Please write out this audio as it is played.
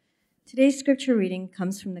Today's scripture reading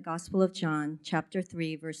comes from the Gospel of John, chapter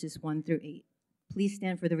 3, verses 1 through 8. Please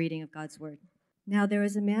stand for the reading of God's word. Now there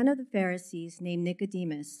was a man of the Pharisees named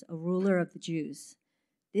Nicodemus, a ruler of the Jews.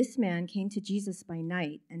 This man came to Jesus by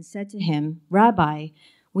night and said to him, "Rabbi,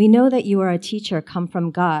 we know that you are a teacher come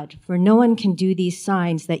from God, for no one can do these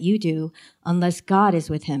signs that you do unless God is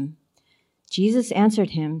with him." Jesus answered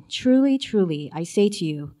him, "Truly, truly, I say to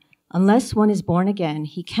you, unless one is born again,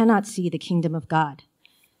 he cannot see the kingdom of God."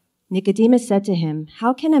 Nicodemus said to him,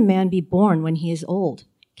 "How can a man be born when he is old?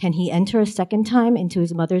 Can he enter a second time into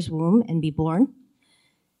his mother's womb and be born?"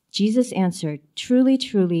 Jesus answered, "Truly,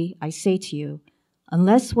 truly, I say to you,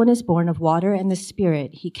 unless one is born of water and the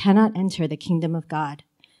Spirit, he cannot enter the kingdom of God.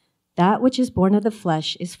 That which is born of the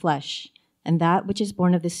flesh is flesh, and that which is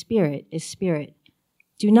born of the Spirit is spirit.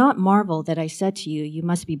 Do not marvel that I said to you, you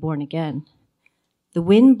must be born again. The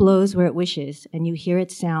wind blows where it wishes, and you hear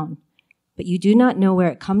its sound, but you do not know where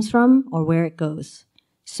it comes from or where it goes.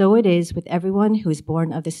 So it is with everyone who is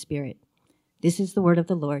born of the Spirit." This is the word of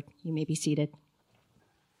the Lord. You may be seated.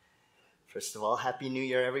 First of all, Happy New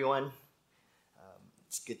Year, everyone.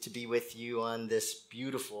 It's good to be with you on this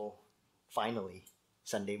beautiful, finally,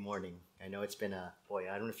 Sunday morning. I know it's been I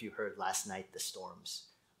don't know if you heard last night, the storms.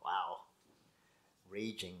 Wow.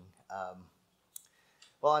 Raging.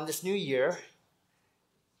 Well, on this new year,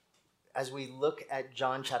 as we look at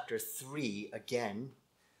John chapter 3 again,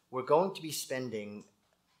 we're going to be spending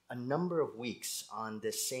a number of weeks on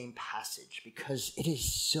this same passage because it is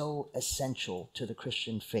so essential to the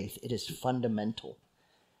Christian faith. It is fundamental.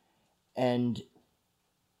 And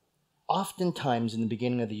oftentimes in the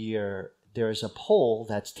beginning of the year, there is a poll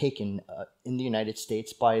that's taken in the United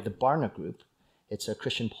States by the Barna Group. It's a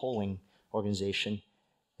Christian polling organization.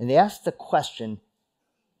 And they ask the question,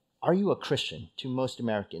 "Are you a Christian?" to most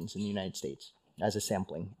Americans in the United States as a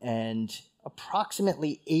sampling. And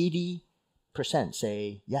approximately 80%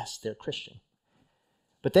 say, yes, they're Christian.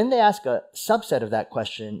 But then they ask a subset of that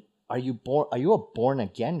question, are you a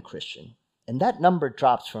born-again Christian? And that number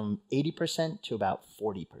drops from 80% to about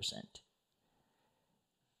 40%.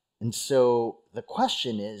 And so the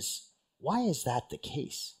question is, why is that the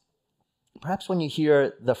case? Perhaps when you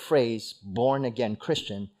hear the phrase born-again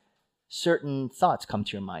Christian, certain thoughts come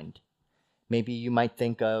to your mind. Maybe you might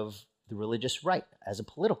think of the religious right as a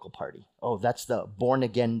political party. Oh, that's the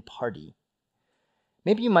born-again party.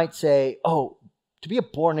 Maybe you might say, oh, to be a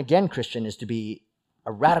born-again Christian is to be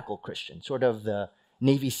a radical Christian, sort of the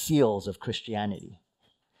Navy SEALs of Christianity.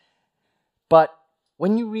 But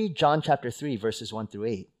when you read John chapter 3, verses 1 through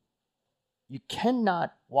 8, you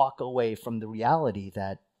cannot walk away from the reality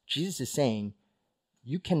that Jesus is saying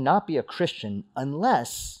you cannot be a Christian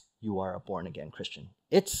unless you are a born-again Christian.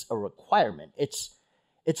 It's a requirement. It's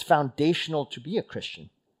foundational to be a Christian.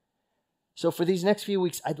 So for these next few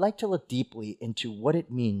weeks, I'd like to look deeply into what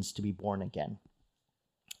it means to be born again.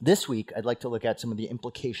 This week, I'd like to look at some of the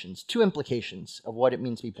implications, 2 implications of what it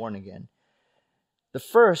means to be born again. The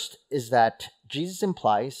first is that Jesus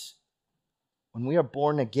implies when we are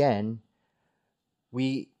born again,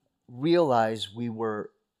 we realize we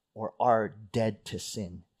were or are dead to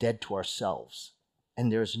sin, dead to ourselves.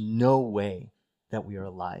 And there's no way that we are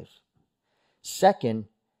alive. Second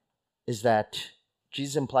is that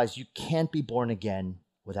Jesus implies you can't be born again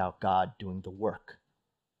without God doing the work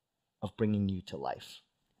of bringing you to life.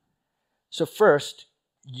 So first,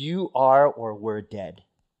 you are or were dead.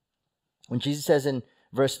 When Jesus says in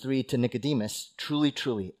verse 3 to Nicodemus, "Truly,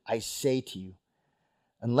 truly, I say to you,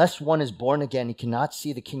 unless one is born again, he cannot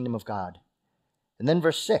see the kingdom of God." And then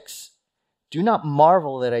verse 6, "Do not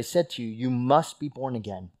marvel that I said to you, you must be born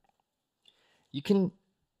again." You can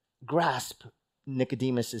grasp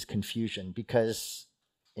Nicodemus's confusion because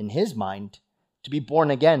in his mind, to be born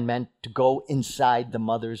again meant to go inside the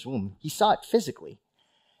mother's womb. He saw it physically.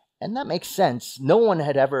 And that makes sense. No one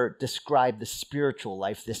had ever described the spiritual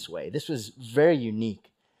life this way. This was very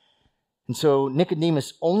unique. And so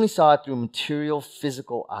Nicodemus only saw it through material,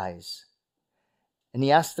 physical eyes. And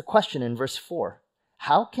he asked the question in verse 4,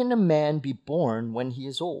 how can a man be born when he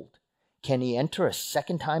is old? Can he enter a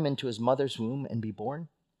second time into his mother's womb and be born?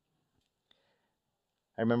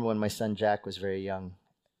 I remember when my son Jack was very young,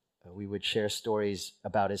 we would share stories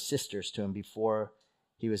about his sisters to him before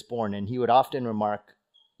he was born. And he would often remark,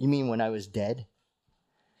 "You mean when I was dead?"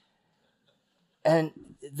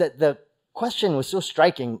 And the question was so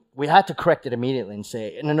striking, we had to correct it immediately and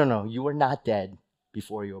say, no, you were not dead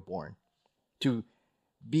before you were born. To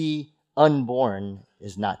be unborn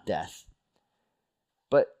is not death.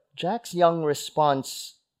 But Jack's young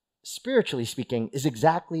response, spiritually speaking, is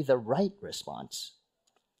exactly the right response.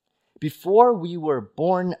 Before we were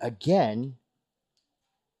born again,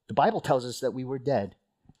 The Bible tells us that we were dead.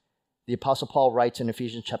 The Apostle Paul writes in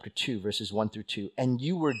Ephesians chapter 2, verses 1 through 2, and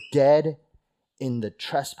you were dead in the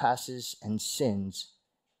trespasses and sins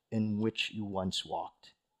in which you once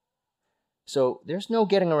walked. So there's no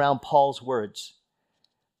getting around Paul's words.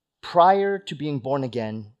 Prior to being born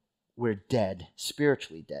again, we're dead,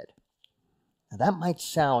 spiritually dead. Now that might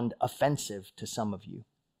sound offensive to some of you.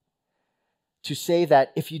 To say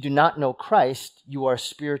that if you do not know Christ, you are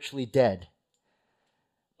spiritually dead.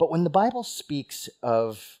 But when the Bible speaks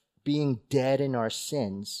of being dead in our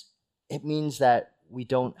sins, it means that we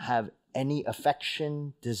don't have any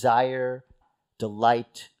affection, desire,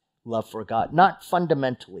 delight, love for God. Not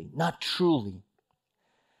fundamentally, not truly.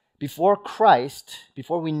 Before Christ,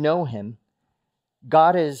 before we know him,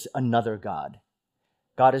 God is another God.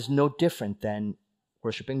 God is no different than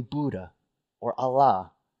worshiping Buddha or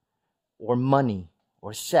Allah or money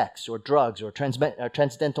or sex or drugs or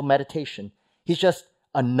transcendental meditation. He's just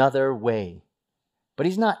another way. But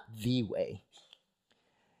he's not the way.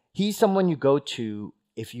 He's someone you go to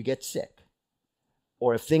if you get sick,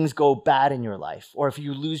 or if things go bad in your life, or if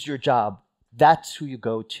you lose your job. That's who you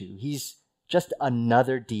go to. He's just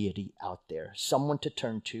another deity out there, someone to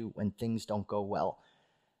turn to when things don't go well.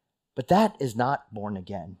 But that is not born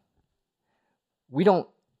again. We don't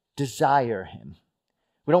desire him.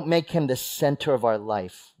 We don't make him the center of our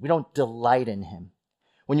life. We don't delight in him.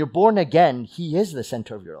 When you're born again, he is the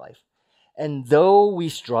center of your life. And though we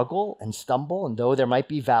struggle and stumble, and though there might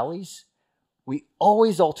be valleys, we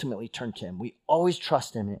always ultimately turn to him. We always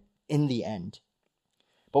trust him in the end.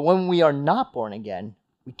 But when we are not born again,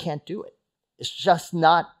 we can't do it. It's just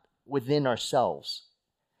not within ourselves.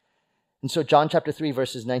 And so John chapter 3,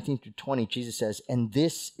 verses 19 through 20, Jesus says, and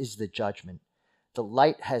this is the judgment. The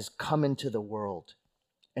light has come into the world,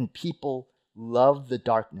 and people love the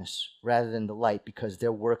darkness rather than the light because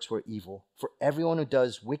their works were evil. For everyone who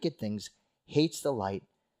does wicked things hates the light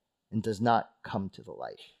and does not come to the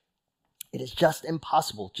light. It is just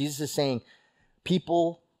impossible. Jesus is saying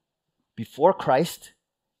people before Christ,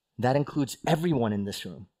 that includes everyone in this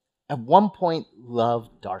room, at one point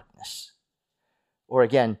loved darkness. Or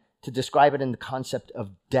again, to describe it in the concept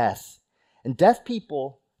of death. And dead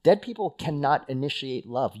people cannot initiate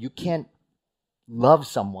love. You can't love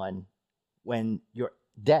someone when you're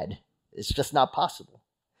dead. It's just not possible.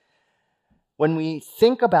 When we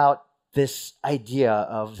think about this idea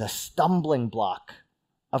of the stumbling block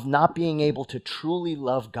of not being able to truly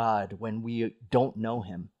love God when we don't know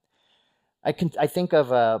him, I think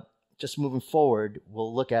of, just moving forward,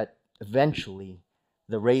 we'll look at eventually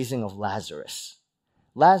the raising of Lazarus.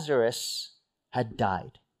 Lazarus had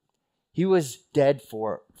died. He was dead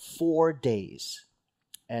for 4 days.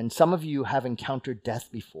 And some of you have encountered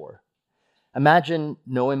death before. Imagine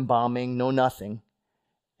no embalming, no nothing.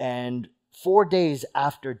 And 4 days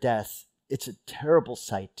after death, it's a terrible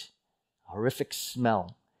sight, a horrific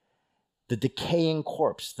smell, the decaying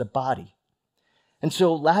corpse, the body. And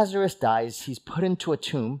so Lazarus dies. He's put into a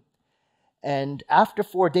tomb. And after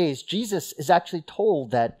 4 days, Jesus is actually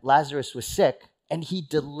told that Lazarus was sick, and he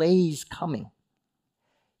delays coming.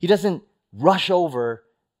 He doesn't rush over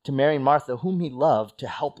to Mary and Martha, whom he loved, to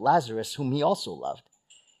help Lazarus, whom he also loved.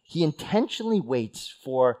 He intentionally waits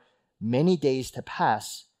for many days to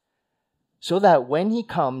pass so that when he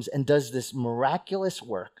comes and does this miraculous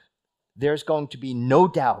work, there's going to be no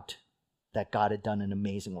doubt that God had done an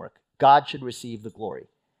amazing work. God should receive the glory.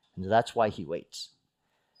 And that's why he waits.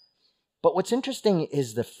 But what's interesting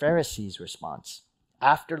is the Pharisees' response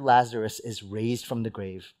after Lazarus is raised from the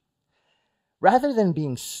grave. Rather than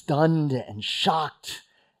being stunned and shocked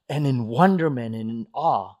and in wonderment and in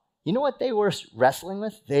awe, you know what they were wrestling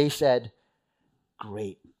with? They said,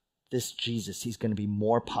 great, this Jesus, he's going to be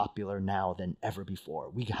more popular now than ever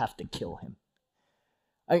before. We have to kill him.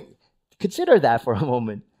 Consider that for a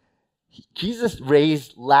moment. Jesus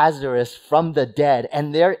raised Lazarus from the dead,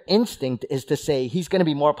 and their instinct is to say, he's going to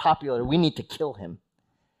be more popular. We need to kill him.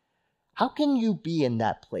 How can you be in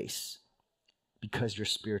that place? Because you're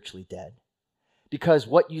spiritually dead. Because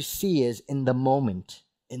what you see is in the moment,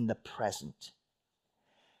 in the present.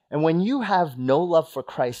 And when you have no love for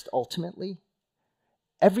Christ ultimately,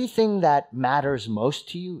 everything that matters most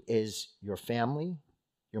to you is your family,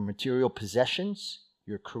 your material possessions,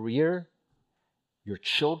 your career, your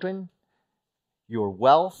children, your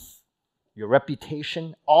wealth, your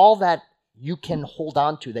reputation, all that you can hold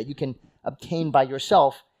on to, that you can obtain by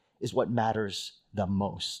yourself, is what matters the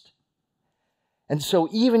most. And so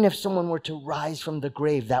even if someone were to rise from the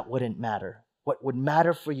grave, that wouldn't matter. What would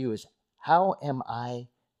matter for you is, how am I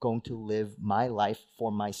going to live my life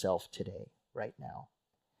for myself today, right now?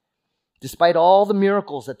 Despite all the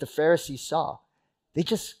miracles that the Pharisees saw, they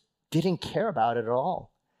just didn't care about it at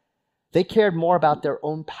all. They cared more about their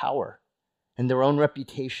own power and their own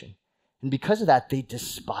reputation. And because of that, they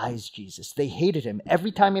despised Jesus. They hated him.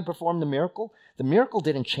 Every time he performed the miracle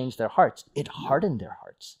didn't change their hearts. It hardened their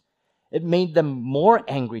hearts. It made them more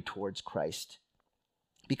angry towards Christ.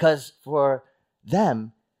 Because for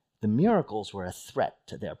them, the miracles were a threat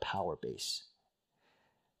to their power base.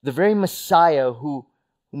 The very Messiah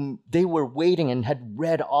whom they were waiting and had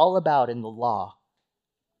read all about in the law,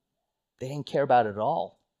 they didn't care about it at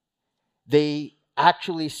all. They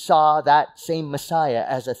actually saw that same Messiah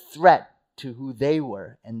as a threat to who they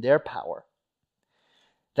were and their power.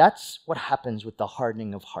 That's what happens with the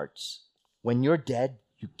hardening of hearts. When you're dead,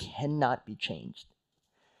 you cannot be changed.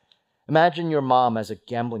 Imagine your mom has a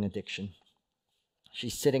gambling addiction.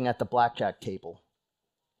 She's sitting at the blackjack table,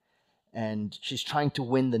 and she's trying to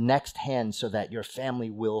win the next hand so that your family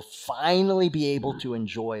will finally be able to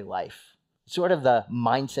enjoy life. Sort of the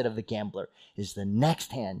mindset of the gambler is the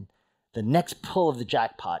next hand, the next pull of the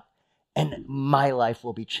jackpot, and my life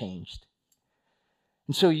will be changed.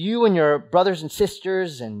 And so you and your brothers and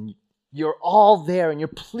sisters, and you're all there, and you're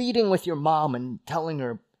pleading with your mom and telling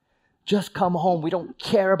her, just come home. We don't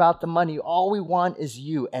care about the money. All we want is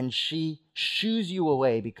you. And she shoos you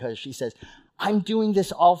away because she says, I'm doing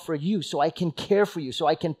this all for you so I can care for you, so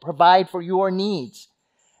I can provide for your needs.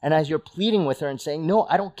 And as you're pleading with her and saying, no,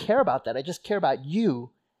 I don't care about that. I just care about you,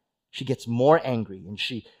 she gets more angry and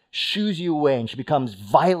she shoos you away and she becomes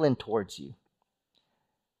violent towards you.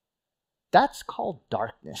 That's called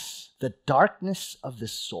darkness, the darkness of the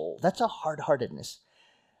soul. That's a hard-heartedness.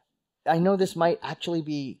 I know this might actually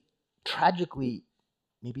be tragically,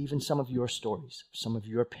 maybe even some of your stories, some of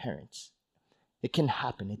your parents. It can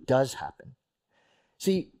happen. It does happen.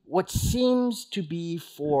 See, what seems to be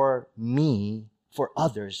for me, for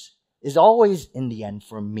others, is always in the end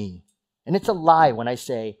for me. And it's a lie when I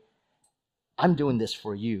say, I'm doing this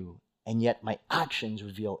for you, and yet my actions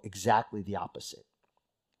reveal exactly the opposite.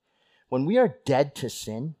 When we are dead to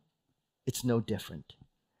sin, it's no different.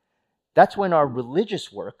 That's when our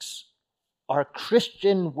religious works, our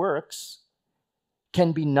Christian works,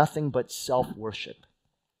 can be nothing but self-worship.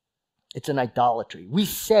 It's an idolatry. We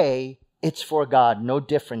say it's for God, no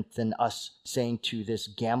different than us saying to this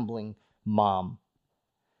gambling mom.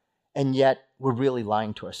 And yet, we're really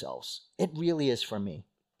lying to ourselves. It really is for me.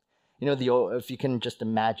 You know, if you can just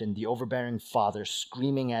imagine the overbearing father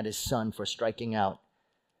screaming at his son for striking out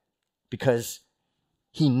because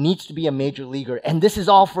he needs to be a major leaguer, and this is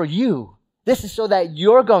all for you. This is so that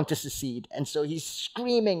you're going to succeed. And so he's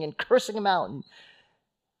screaming and cursing him out.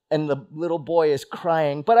 And the little boy is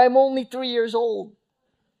crying, but I'm only 3 years old.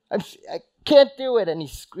 I can't do it. And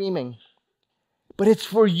he's screaming, but it's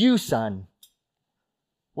for you, son.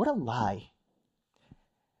 What a lie.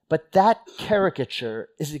 But that caricature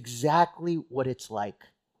is exactly what it's like.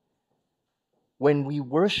 When we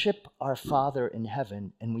worship our Father in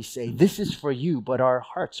heaven and we say, this is for you, but our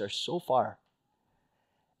hearts are so far.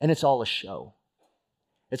 And it's all a show.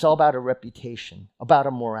 It's all about a reputation, about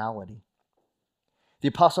a morality. The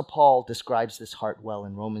Apostle Paul describes this heart well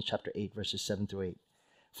in Romans chapter 8, verses 7 through 8.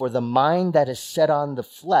 For the mind that is set on the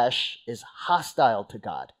flesh is hostile to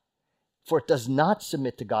God, for it does not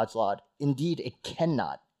submit to God's law. Indeed, it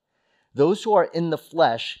cannot. Those who are in the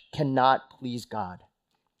flesh cannot please God.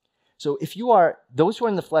 So those who are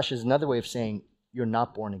in the flesh is another way of saying you're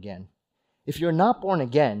not born again. If you're not born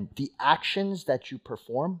again, the actions that you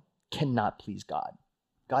perform cannot please God.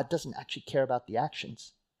 God doesn't actually care about the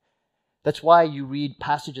actions. That's why you read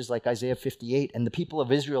passages like Isaiah 58, and the people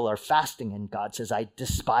of Israel are fasting, and God says, I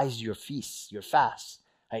despise your feasts, your fasts.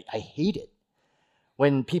 I hate it.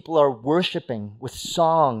 When people are worshiping with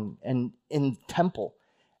song and in temple,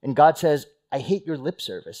 and God says, I hate your lip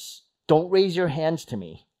service. Don't raise your hands to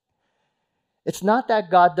me. It's not that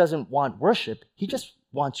God doesn't want worship. He just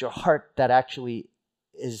wants your heart that actually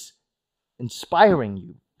is inspiring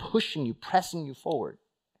you, pushing you, pressing you forward.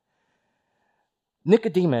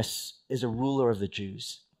 Nicodemus is a ruler of the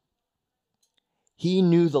Jews. He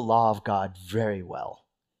knew the law of God very well.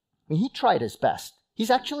 I mean, he tried his best.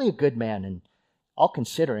 He's actually a good man, and all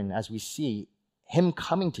considering, as we see, him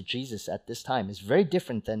coming to Jesus at this time is very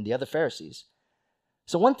different than the other Pharisees.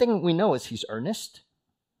 So one thing we know is he's earnest,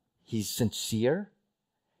 he's sincere,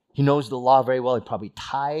 he knows the law very well. He probably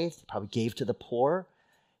tithed, probably gave to the poor.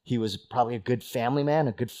 He was probably a good family man,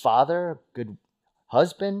 a good father, a good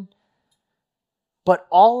husband. But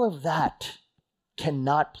all of that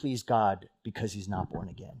cannot please God because he's not born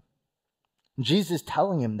again. And Jesus is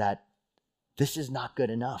telling him that this is not good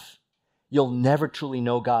enough. You'll never truly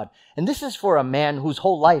know God. And this is for a man whose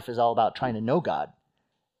whole life is all about trying to know God.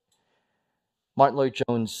 Martin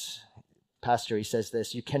Lloyd-Jones, pastor, he says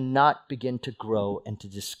this: you cannot begin to grow and to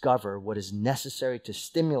discover what is necessary to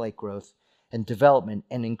stimulate growth and development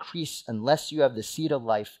and increase unless you have the seed of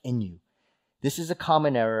life in you. This is a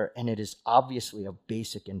common error, and it is obviously a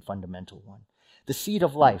basic and fundamental one. The seed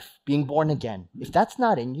of life, being born again, if that's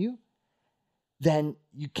not in you, then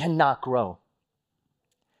you cannot grow.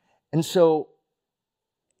 And so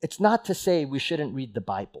it's not to say we shouldn't read the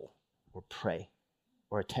Bible or pray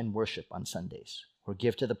or attend worship on Sundays or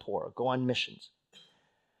give to the poor or go on missions.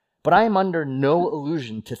 But I am under no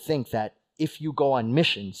illusion to think that if you go on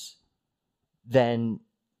missions, then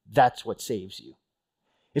that's what saves you.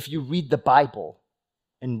 If you read the Bible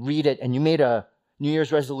and read it and you made a New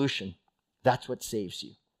Year's resolution, that's what saves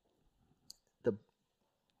you. The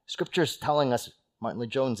scripture is telling us, Martin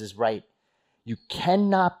Lloyd-Jones is right, you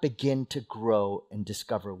cannot begin to grow and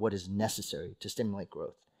discover what is necessary to stimulate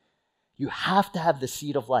growth. You have to have the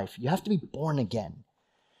seed of life. You have to be born again.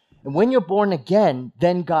 And when you're born again,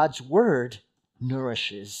 then God's word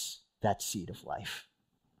nourishes that seed of life.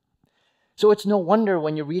 So it's no wonder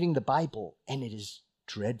when you're reading the Bible and it is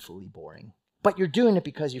dreadfully boring, but you're doing it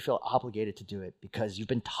because you feel obligated to do it, because you've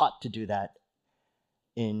been taught to do that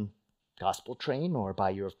in gospel train or by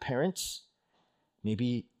your parents.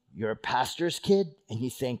 Maybe you're a pastor's kid and you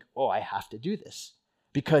think, oh, I have to do this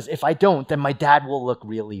because if I don't, then my dad will look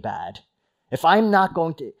really bad. If I'm not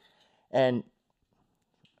going to, and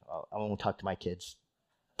I won't talk to my kids,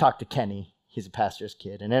 talk to Kenny. He's a pastor's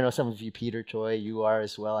kid. And I know some of you, Peter, Joy, you are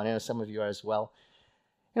as well. And I know some of you are as well.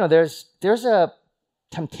 You know, there's a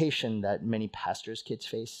temptation that many pastors' kids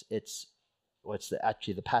face.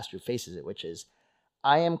 Actually the pastor faces it, which is,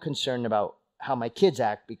 I am concerned about how my kids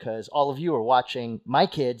act because all of you are watching my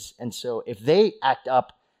kids. And so if they act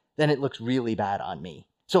up, then it looks really bad on me.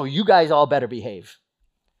 So you guys all better behave.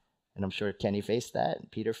 And I'm sure Kenny faced that,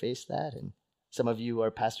 and Peter faced that, and some of you are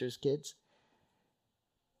pastors' kids.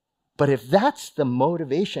 But if that's the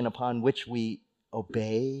motivation upon which we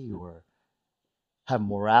obey or have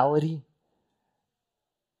morality,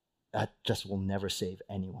 that just will never save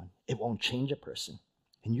anyone. It won't change a person.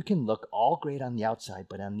 And you can look all great on the outside,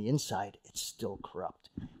 but on the inside, it's still corrupt.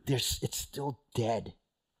 It's still dead.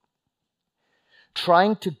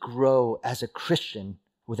 Trying to grow as a Christian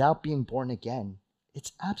without being born again,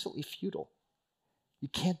 it's absolutely futile. You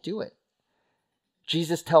can't do it.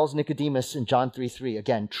 Jesus tells Nicodemus in John 3:3,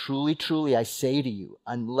 again, truly, truly, I say to you,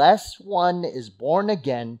 unless one is born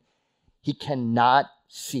again, he cannot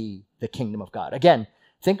see the kingdom of God. Again,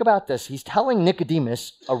 think about this. He's telling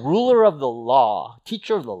Nicodemus, a ruler of the law,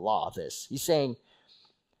 teacher of the law, this. He's saying,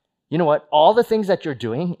 you know what? All the things that you're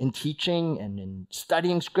doing in teaching and in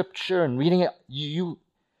studying scripture and reading it, you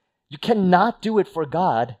cannot do it for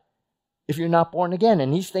God if you're not born again.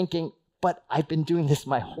 And he's thinking, but I've been doing this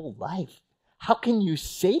my whole life. How can you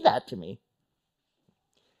say that to me?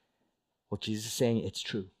 Well, Jesus is saying it's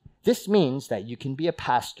true. This means that you can be a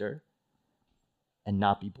pastor and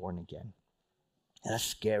not be born again. And that's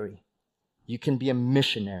scary. You can be a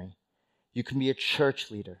missionary. You can be a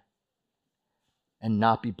church leader and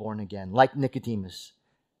not be born again. Like Nicodemus,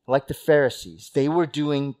 like the Pharisees. They were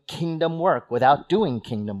doing kingdom work without doing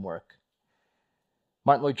kingdom work.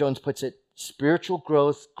 Martin Lloyd-Jones puts it, spiritual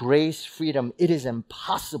growth, grace, freedom, it is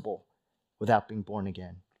impossible without being born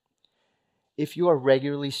again. If you are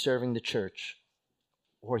regularly serving the church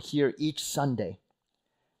or here each Sunday,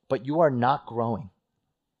 but you are not growing,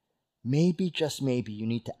 maybe, just maybe, you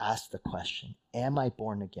need to ask the question, am I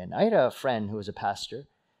born again? I had a friend who was a pastor,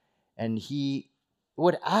 and he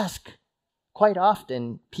would ask quite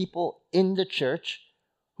often people in the church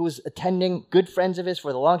who was attending, good friends of his for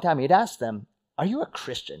a long time, he'd ask them, are you a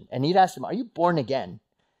Christian? And he'd ask them, are you born again?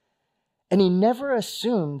 And he never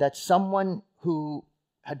assumed that someone who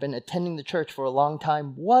had been attending the church for a long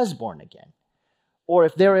time was born again. Or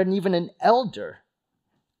if they're even an elder,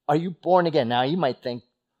 are you born again? Now you might think,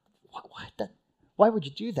 why would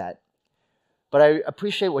you do that? But I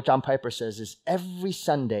appreciate what John Piper says is every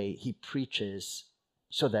Sunday he preaches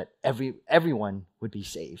so that everyone would be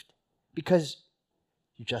saved. Because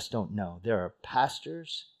you just don't know. There are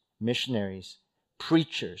pastors, missionaries,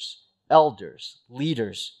 preachers, elders,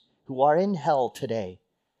 leaders who are in hell today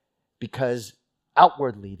because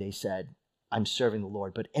outwardly they said, I'm serving the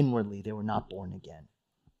Lord, but inwardly they were not born again.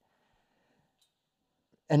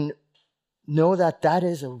 And know that that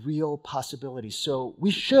is a real possibility. So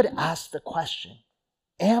we should ask the question,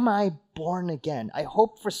 am I born again? I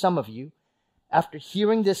hope for some of you, after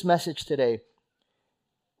hearing this message today,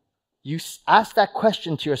 you ask that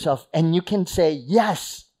question to yourself and you can say,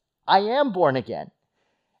 yes, I am born again.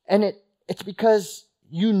 And it's because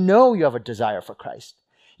you know you have a desire for Christ.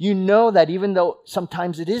 You know that even though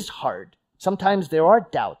sometimes it is hard, sometimes there are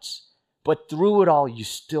doubts, but through it all, you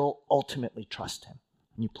still ultimately trust him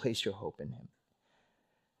and you place your hope in him.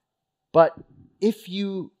 But if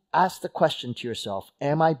you ask the question to yourself,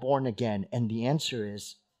 am I born again? And the answer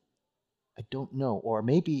is, I don't know. Or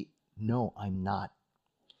maybe, no, I'm not.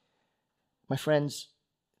 My friends,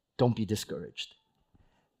 don't be discouraged.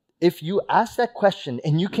 If you ask that question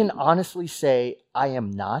and you can honestly say, I am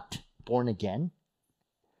not born again,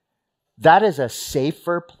 that is a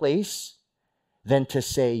safer place than to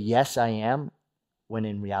say, yes, I am, when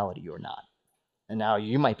in reality you're not. And now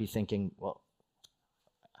you might be thinking, well,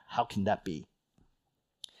 how can that be?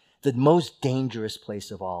 The most dangerous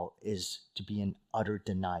place of all is to be in utter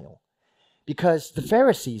denial. Because the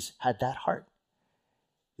Pharisees had that heart.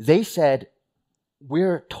 They said,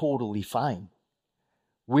 we're totally fine.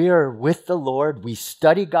 We're with the Lord. We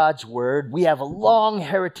study God's word. We have a long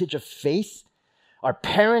heritage of faith. Our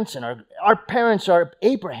parents are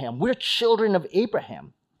Abraham. We're children of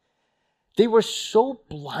Abraham. They were so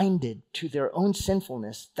blinded to their own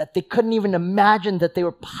sinfulness that they couldn't even imagine that they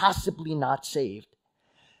were possibly not saved.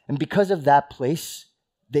 And because of that place,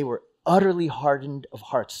 they were utterly hardened of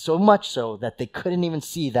heart, so much so that they couldn't even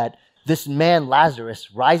see that this man,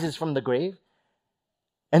 Lazarus, rises from the grave.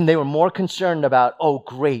 And they were more concerned about, oh,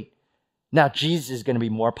 great, now Jesus is going to be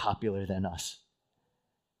more popular than us.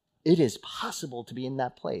 It is possible to be in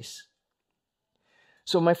that place.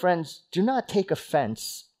 So, my friends, do not take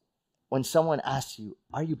offense when someone asks you,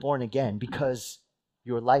 are you born again? Because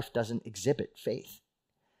your life doesn't exhibit faith.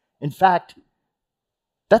 In fact,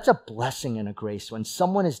 that's a blessing and a grace when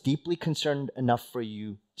someone is deeply concerned enough for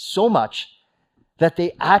you so much that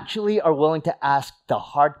they actually are willing to ask the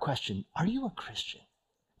hard question, are you a Christian?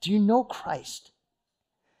 Do you know Christ?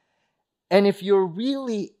 And if you're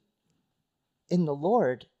really in the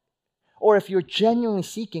Lord, or if you're genuinely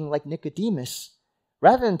seeking like Nicodemus,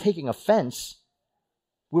 rather than taking offense,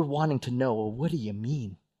 we're wanting to know, well, what do you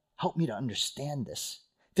mean? Help me to understand this.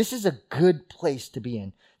 This is a good place to be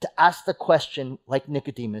in, to ask the question like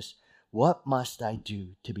Nicodemus, what must I do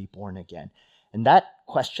to be born again? And that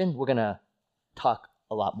question, we're going to talk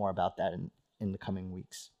a lot more about that in the coming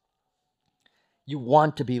weeks. You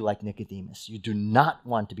want to be like Nicodemus. You do not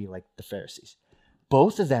want to be like the Pharisees.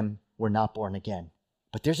 Both of them were not born again.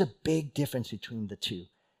 But there's a big difference between the two.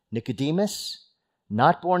 Nicodemus,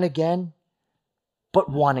 not born again, but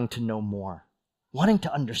wanting to know more. Wanting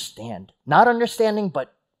to understand. Not understanding,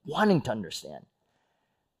 but wanting to understand.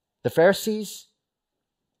 The Pharisees,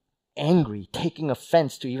 angry, taking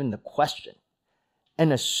offense to even the question.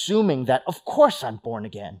 And assuming that, of course I'm born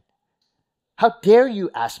again. How dare you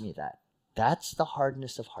ask me that? That's the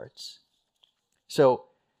hardness of hearts. So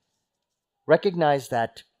recognize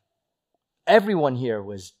that everyone here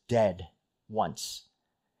was dead once.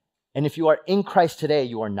 And if you are in Christ today,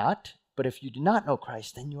 you are not. But if you do not know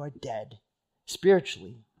Christ, then you are dead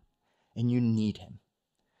spiritually, and you need him.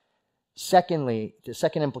 Secondly, the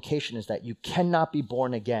second implication is that you cannot be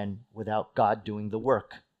born again without God doing the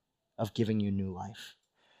work of giving you new life.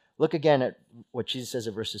 Look again at what Jesus says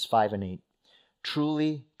in verses 5 and 8.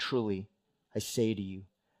 Truly, truly, I say to you,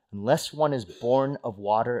 unless one is born of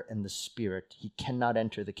water and the Spirit, he cannot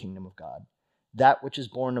enter the kingdom of God. That which is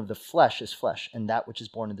born of the flesh is flesh, and that which is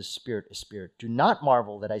born of the Spirit is spirit. Do not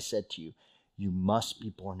marvel that I said to you, you must be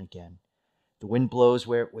born again. The wind blows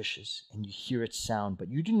where it wishes, and you hear its sound, but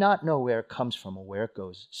you do not know where it comes from or where it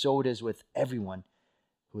goes. So it is with everyone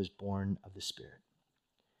who is born of the Spirit.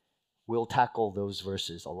 We'll tackle those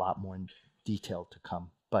verses a lot more in detail to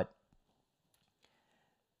come, but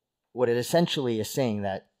what it essentially is saying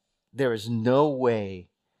that there is no way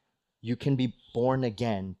you can be born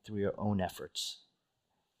again through your own efforts.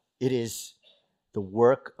 It is the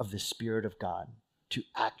work of the Spirit of God to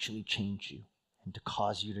actually change you and to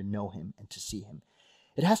cause you to know him and to see him.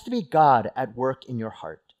 It has to be God at work in your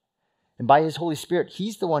heart. And by his Holy Spirit,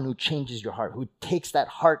 he's the one who changes your heart, who takes that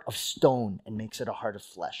heart of stone and makes it a heart of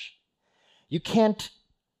flesh. You can't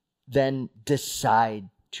then decide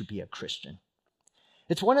to be a Christian.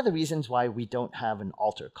 It's one of the reasons why we don't have an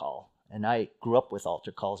altar call. And I grew up with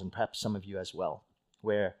altar calls, and perhaps some of you as well,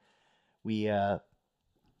 where we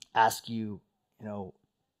ask you,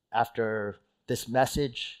 after this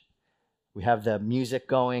message, we have the music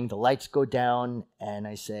going, the lights go down, and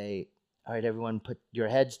I say, all right, everyone, put your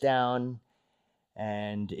heads down.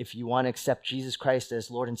 And if you want to accept Jesus Christ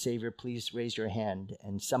as Lord and Savior, please raise your hand.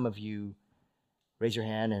 And some of you raise your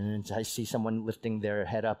hand, and I see someone lifting their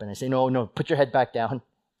head up, and I say, no, put your head back down.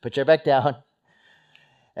 Put your head back down.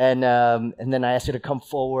 And then I ask you to come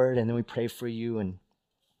forward, and then we pray for you. And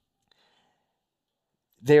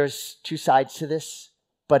there's two sides to this,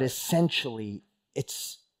 but essentially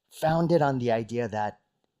it's founded on the idea that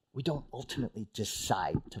we don't ultimately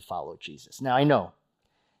decide to follow Jesus. Now, I know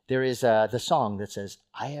there is the song that says,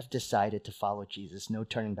 I have decided to follow Jesus, no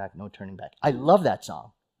turning back, no turning back. I love that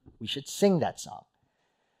song. We should sing that song.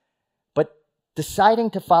 But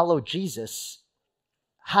deciding to follow Jesus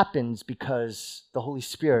happens because the Holy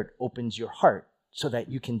Spirit opens your heart so that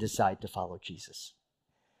you can decide to follow Jesus.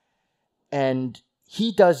 And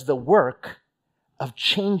he does the work of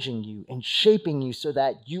changing you and shaping you so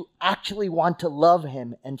that you actually want to love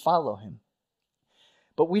him and follow him.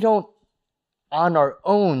 But we don't on our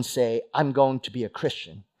own say, I'm going to be a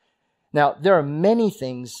Christian. Now, there are many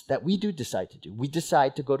things that we do decide to do. We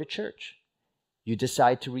decide to go to church. You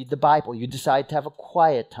decide to read the Bible. You decide to have a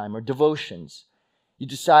quiet time or devotions. You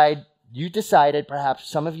decided, perhaps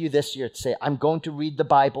some of you this year, to say, I'm going to read the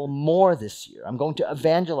Bible more this year. I'm going to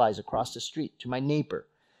evangelize across the street to my neighbor.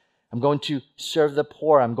 I'm going to serve the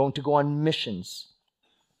poor. I'm going to go on missions.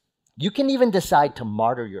 You can even decide to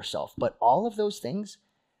martyr yourself, but all of those things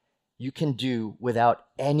you can do without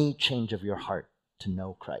any change of your heart to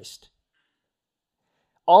know Christ.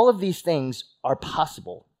 All of these things are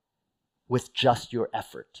possible with just your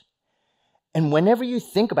effort. And whenever you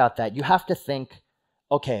think about that, you have to think,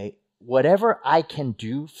 okay, whatever I can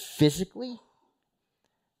do physically,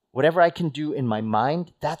 whatever I can do in my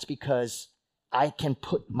mind, that's because I can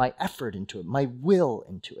put my effort into it, my will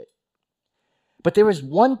into it. But there is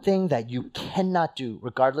one thing that you cannot do,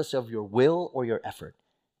 regardless of your will or your effort,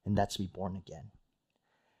 and that's be born again.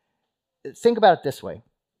 Think about it this way.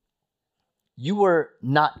 You were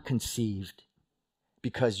not conceived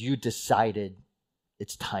because you decided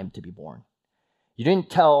it's time to be born. You didn't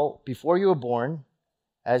tell before you were born,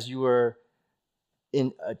 as you were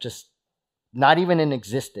in just not even in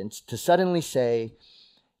existence, to suddenly say,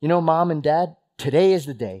 you know, Mom and Dad, today is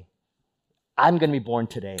the day. I'm going to be born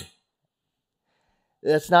today.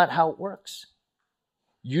 That's not how it works.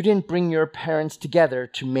 You didn't bring your parents together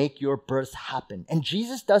to make your birth happen. And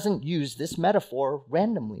Jesus doesn't use this metaphor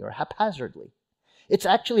randomly or haphazardly. It's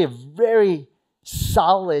actually a very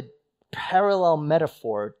solid parallel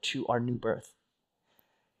metaphor to our new birth.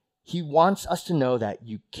 He wants us to know that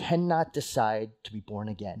you cannot decide to be born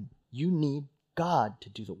again. You need God to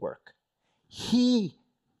do the work. He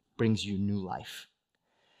brings you new life.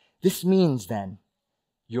 This means then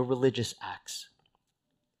your religious acts,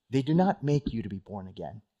 they do not make you to be born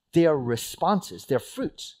again. They are responses, they're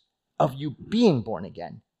fruits of you being born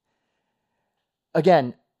again.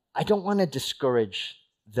 Again, I don't want to discourage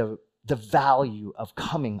the value of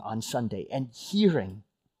coming on Sunday and hearing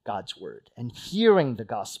God's word and hearing the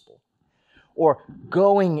gospel, or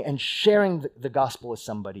going and sharing the gospel with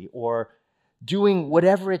somebody, or doing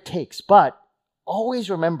whatever it takes. But always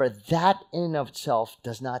remember that in and of itself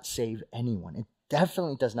does not save anyone. It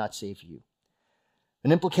definitely does not save you.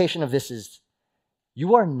 An implication of this is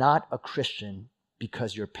you are not a Christian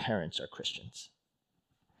because your parents are Christians.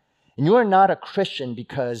 And you are not a Christian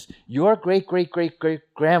because your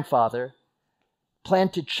great-great-great-great-grandfather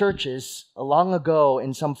planted churches long ago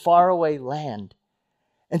in some faraway land.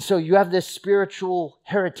 And so you have this spiritual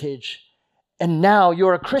heritage, and now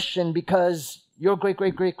you're a Christian because your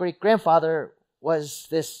great-great-great-great-grandfather was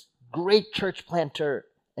this great church planter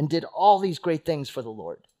and did all these great things for the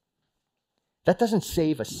Lord. That doesn't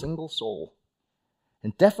save a single soul,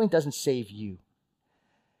 and definitely doesn't save you.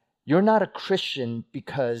 You're not a Christian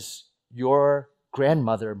because your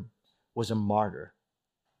grandmother was a martyr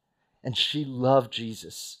and she loved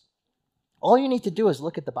Jesus. All you need to do is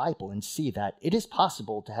look at the Bible and see that it is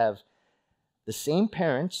possible to have the same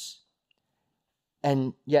parents,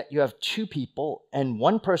 and yet you have two people, and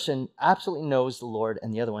one person absolutely knows the Lord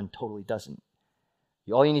and the other one totally doesn't.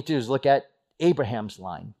 All you need to do is look at Abraham's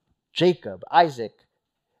line, Jacob, Isaac,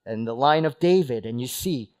 and the line of David, and you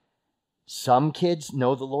see some kids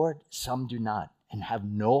know the Lord, some do not, and have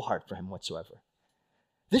no heart for him whatsoever.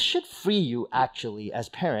 This should free you, actually, as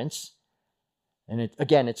parents. And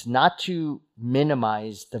again, it's not to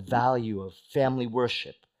minimize the value of family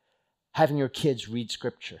worship, having your kids read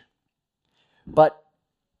scripture. But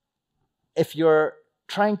if you're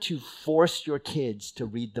trying to force your kids to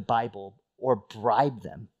read the Bible or bribe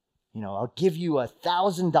them, I'll give you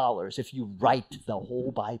 $1,000 if you write the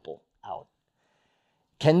whole Bible out.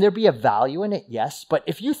 Can there be a value in it? Yes. But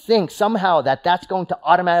if you think somehow that that's going to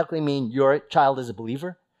automatically mean your child is a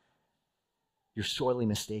believer, you're sorely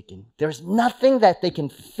mistaken. There's nothing that they can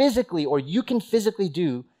physically or you can physically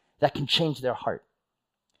do that can change their heart.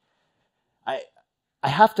 I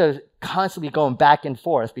have to constantly be going back and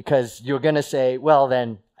forth because you're going to say, well,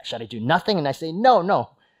 then, should I do nothing? And I say,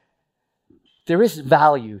 no. There is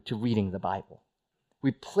value to reading the Bible.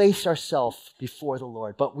 We place ourselves before the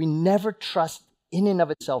Lord, but we never trust in and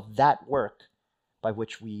of itself that work by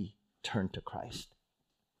which we turn to Christ.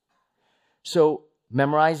 So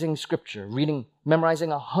memorizing scripture, memorizing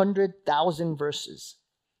 100,000 verses,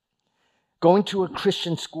 going to a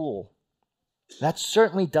Christian school, that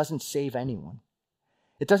certainly doesn't save anyone.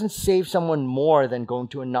 It doesn't save someone more than going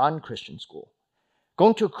to a non-Christian school.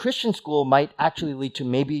 Going to a Christian school might actually lead to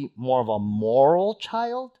maybe more of a moral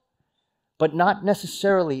child, but not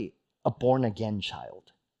necessarily a born-again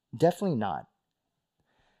child. Definitely not.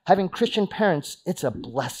 Having Christian parents, it's a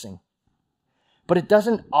blessing. But it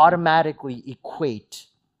doesn't automatically equate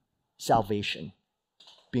salvation,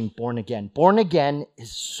 being born again. Born again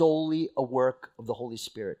is solely a work of the Holy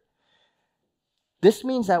Spirit. This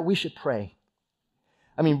means that we should pray.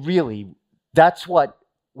 I mean, really, that's what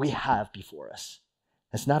we have before us.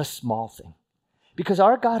 That's not a small thing. Because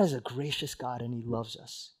our God is a gracious God and He loves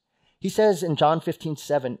us. He says in John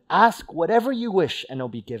 15:7, ask whatever you wish and it'll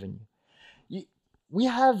be given you. We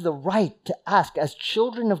have the right to ask as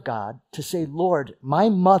children of God to say, Lord, my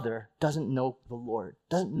mother doesn't know the Lord,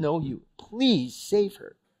 doesn't know you. Please save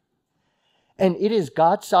her. And it is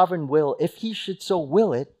God's sovereign will, if He should so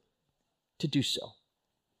will it, to do so.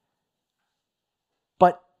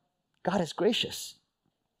 But God is gracious.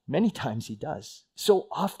 Many times He does. So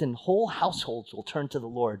often whole households will turn to the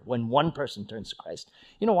Lord when one person turns to Christ.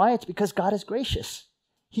 You know why? It's because God is gracious.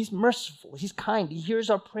 He's merciful. He's kind. He hears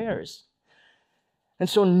our prayers. And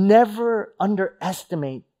so never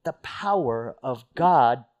underestimate the power of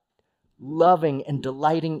God loving and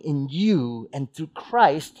delighting in you and through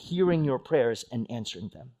Christ hearing your prayers and answering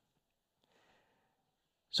them.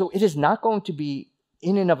 So it is not going to be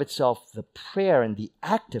in and of itself the prayer and the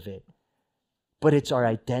act of it, but it's our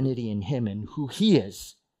identity in Him and who He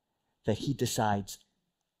is that He decides,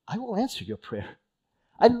 I will answer your prayer.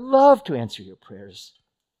 I love to answer your prayers.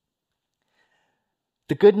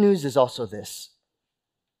 The good news is also this.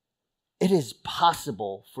 It is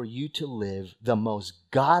possible for you to live the most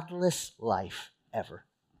godless life ever.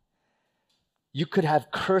 You could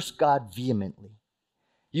have cursed God vehemently.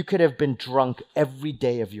 You could have been drunk every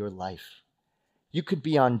day of your life. You could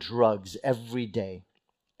be on drugs every day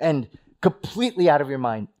and completely out of your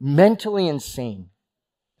mind, mentally insane,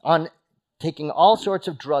 on taking all sorts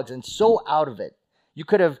of drugs and so out of it. You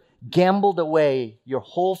could have gambled away your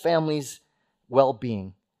whole family's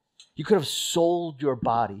well-being. You could have sold your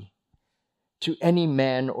body to any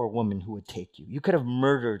man or woman who would take you. You could have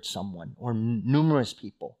murdered someone or numerous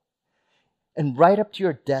people. And right up to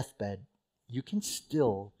your deathbed, you can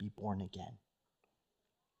still be born again.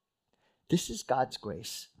 This is God's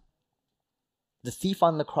grace. The thief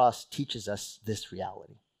on the cross teaches us this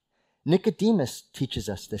reality. Nicodemus teaches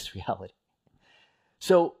us this reality.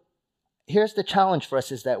 So here's the challenge for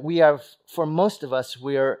us is that for most of us,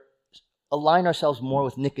 we align ourselves more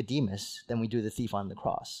with Nicodemus than we do the thief on the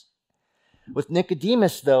cross. With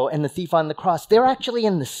Nicodemus, though, and the thief on the cross, they're actually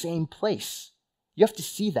in the same place. You have to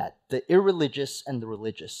see that, the irreligious and the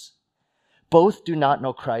religious. Both do not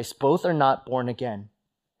know Christ. Both are not born again.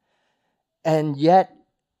 And yet,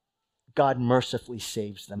 God mercifully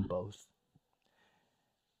saves them both.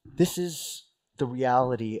 This is the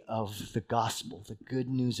reality of the gospel, the good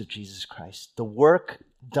news of Jesus Christ. The work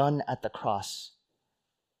done at the cross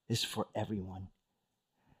is for everyone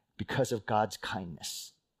because of God's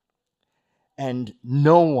kindness. And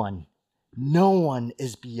no one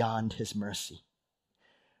is beyond His mercy.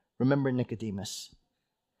 Remember Nicodemus.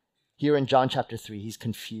 Here in John chapter 3, he's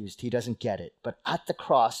confused. He doesn't get it. But at the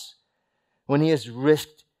cross, when he is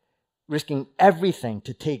risking everything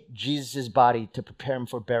to take Jesus' body to prepare Him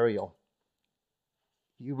for burial,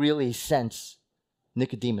 you really sense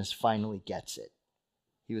Nicodemus finally gets it.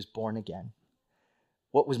 He was born again.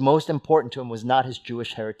 What was most important to him was not his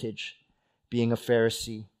Jewish heritage, being a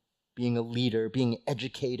Pharisee, being a leader, being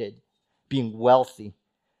educated, being wealthy.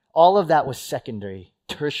 All of that was secondary,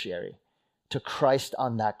 tertiary to Christ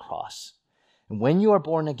on that cross. And when you are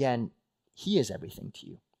born again, He is everything to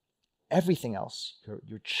you. Everything else,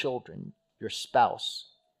 your children, your spouse,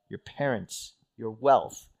 your parents, your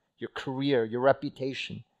wealth, your career, your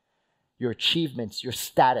reputation, your achievements, your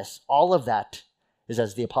status, all of that is,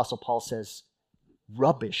 as the Apostle Paul says,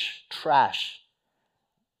 rubbish, trash.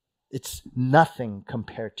 It's nothing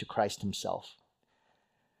compared to Christ Himself.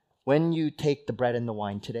 When you take the bread and the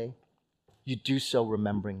wine today, you do so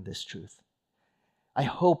remembering this truth. I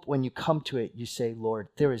hope when you come to it, you say, Lord,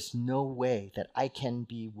 there is no way that I can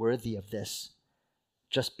be worthy of this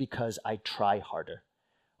just because I try harder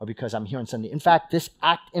or because I'm here on Sunday. In fact, this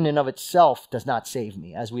act in and of itself does not save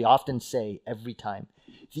me, as we often say every time.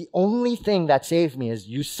 The only thing that saved me is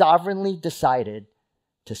you sovereignly decided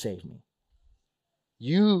to save me.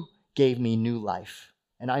 You gave me new life,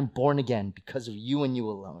 and I'm born again because of you and you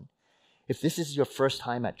alone. If this is your first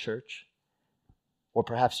time at church, or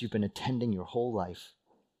perhaps you've been attending your whole life,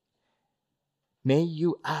 may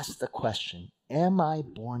you ask the question, am I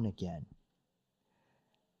born again?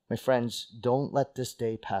 My friends, don't let this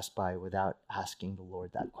day pass by without asking the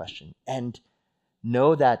Lord that question. And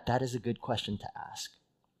know that that is a good question to ask.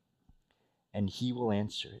 And He will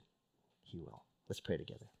answer it. He will. Let's pray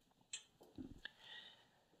together.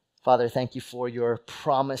 Father, thank you for your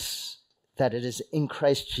promise that it is in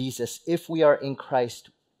Christ Jesus. If we are in Christ,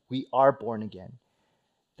 we are born again.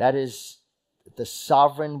 That is the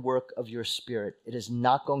sovereign work of your Spirit. It is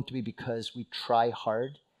not going to be because we try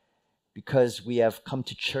hard, because we have come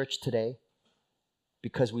to church today,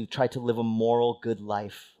 because we've tried to live a moral, good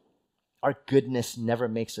life. Our goodness never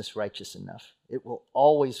makes us righteous enough. It will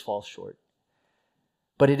always fall short.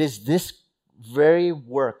 But it is this very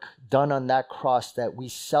work done on that cross that we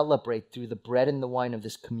celebrate through the bread and the wine of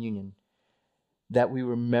this communion, that we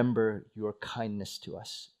remember your kindness to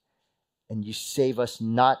us. And you save us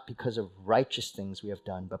not because of righteous things we have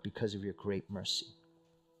done, but because of your great mercy.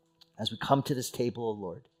 As we come to this table, O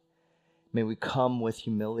Lord, may we come with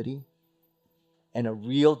humility and a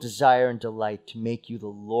real desire and delight to make you the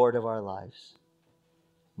Lord of our lives.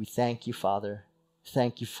 We thank you, Father.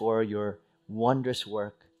 Thank you for your wondrous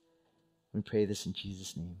work. We pray this in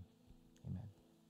Jesus' name.